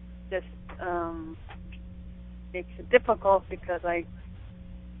just makes it difficult because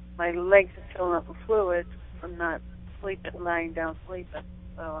my legs are filling up with fluid from not lying down sleeping.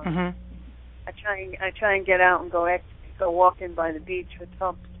 So I try and get out and go walking by the beach, which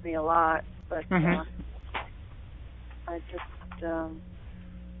helps me a lot. But I just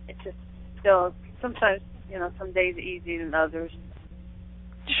it's just still sometimes some days easier than others.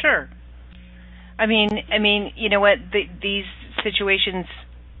 Sure. I mean, you know what? These situations,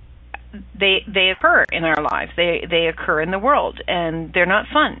 they occur in our lives. They occur in the world, and they're not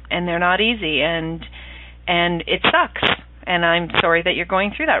fun, and they're not easy, and it sucks. And I'm sorry that you're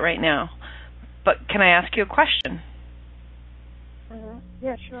going through that right now. But can I ask you a question?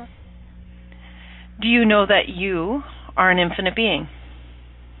 Yeah, sure. Do you know that you are an infinite being?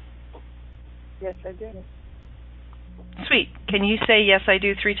 Yes, I do. Sweet. Can you say yes, I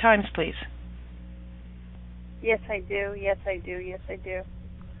do 3 times, please? Yes, I do. Yes, I do. Yes, I do.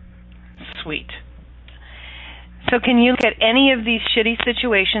 Sweet. So can you look at any of these shitty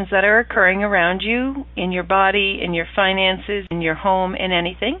situations that are occurring around you, in your body, in your finances, in your home, in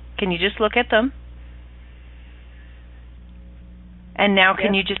anything? Can you just look at them? And now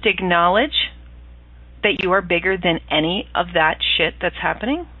can you just acknowledge that you are bigger than any of that shit that's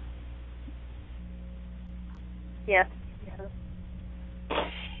happening? Yes.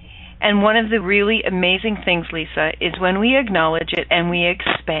 And one of the really amazing things, Lisa, is when we acknowledge it and we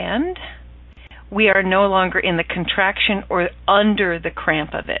expand, we are no longer in the contraction or under the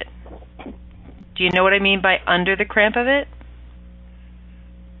cramp of it. Do you know what I mean by under the cramp of it?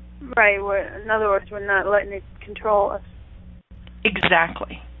 Right. In other words, we're not letting it control us.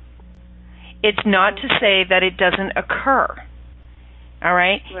 Exactly. It's not to say that it doesn't occur. All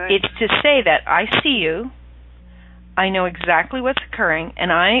right? It's to say that I see you, I know exactly what's occurring, and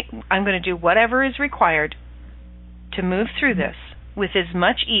I'm going to do whatever is required to move through this with as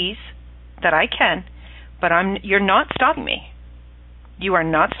much ease that I can, but you're not stopping me. You are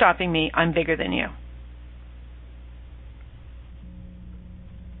not stopping me. I'm bigger than you.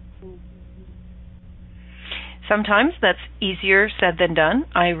 Sometimes that's easier said than done.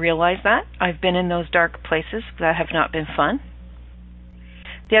 I realize that. I've been in those dark places that have not been fun.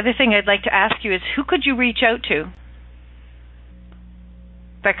 The other thing I'd like to ask you is, who could you reach out to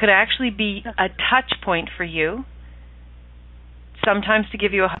that could actually be a touch point for you, sometimes to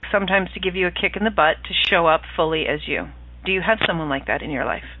give you a hug, sometimes to give you a kick in the butt, to show up fully as you? Do you have someone like that in your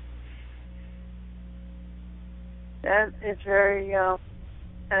life? That is very,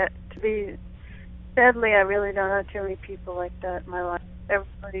 sadly, I really don't have too many people like that in my life. My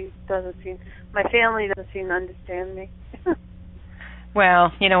family doesn't seem to understand me.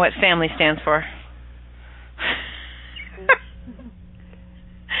 Well, you know what family stands for.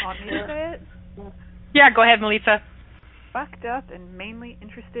 Want me to say it? Yeah, go ahead, Melissa. Fucked up and mainly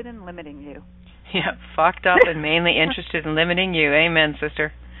interested in limiting you. Yeah, fucked up and mainly interested in limiting you. Amen,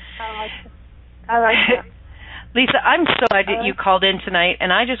 sister. I like that. Lisa, I'm so glad that you called in tonight,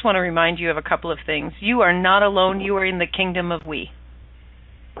 and I just want to remind you of a couple of things. You are not alone. You are in the kingdom of we.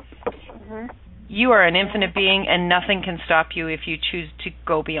 Mm-hmm. You are an infinite being, and nothing can stop you if you choose to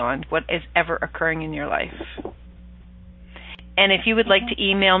go beyond what is ever occurring in your life. And if you would like to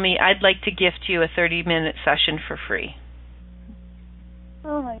email me, I'd like to gift you a 30-minute session for free.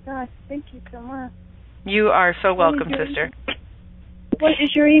 Oh, my gosh. Thank you so much. You are so welcome, sister. What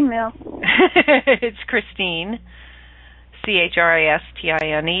is your email? It's Christine,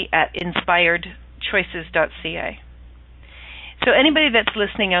 CHRISTINE, at inspiredchoices.ca. So anybody that's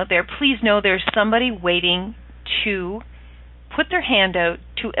listening out there, please know there's somebody waiting to put their hand out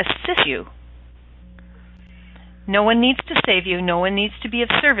to assist you. No one needs to save you. No one needs to be of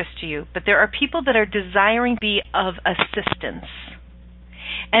service to you. But there are people that are desiring to be of assistance.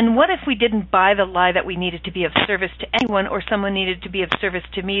 And what if we didn't buy the lie that we needed to be of service to anyone or someone needed to be of service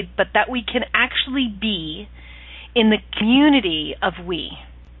to me, but that we can actually be in the community of we?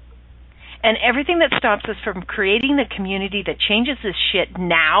 And everything that stops us from creating the community that changes this shit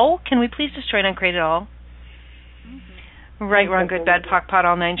now, can we please destroy and uncreate it all? Mm-hmm. Right, wrong, good, bad, POC, POT,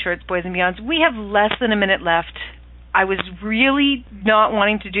 all nine shorts, boys and beyonds. We have less than a minute left. I was really not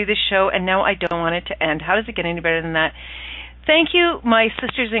wanting to do this show, and now I don't want it to end. How does it get any better than that? Thank you, my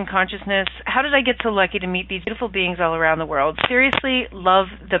sisters in consciousness. How did I get so lucky to meet these beautiful beings all around the world? Seriously, love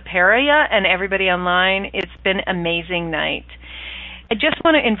the Paria and everybody online. It's been an amazing night. I just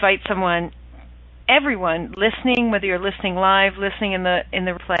want to invite everyone listening, whether you're listening live, listening in the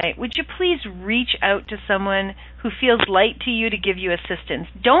replay, would you please reach out to someone who feels light to you to give you assistance?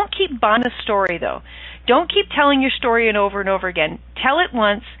 Don't keep buying the story, though. Don't keep telling your story over and over again. Tell it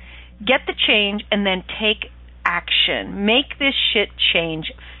once, get the change, and then take action. Make this shit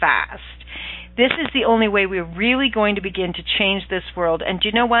change fast. This is the only way we're really going to begin to change this world. And do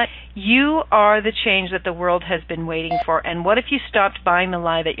you know what? You are the change that the world has been waiting for. And what if you stopped buying the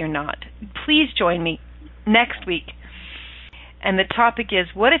lie that you're not? Please join me next week. And the topic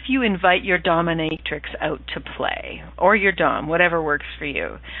is, what if you invite your dominatrix out to play? Or your dom, whatever works for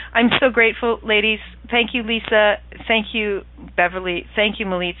you. I'm so grateful, ladies. Thank you, Lisa. Thank you, Beverly. Thank you,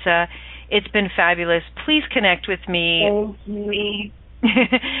 Melissa. It's been fabulous. Please connect with me. Thank you.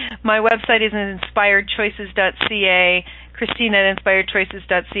 My website is inspiredchoices.ca, Christine at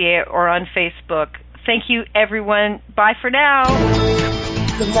inspiredchoices.ca, or on Facebook. Thank you, everyone. Bye for now.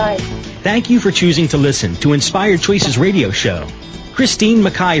 Good night. Thank you for choosing to listen to Inspired Choices Radio Show. Christine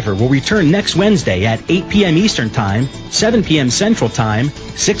McIver will return next Wednesday at 8 p.m. Eastern Time, 7 p.m. Central Time,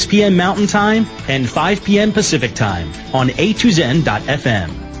 6 p.m. Mountain Time, and 5 p.m. Pacific Time on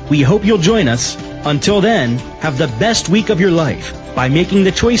A2Zen.fm. We hope you'll join us. Until then, have the best week of your life by making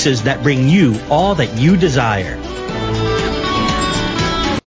the choices that bring you all that you desire.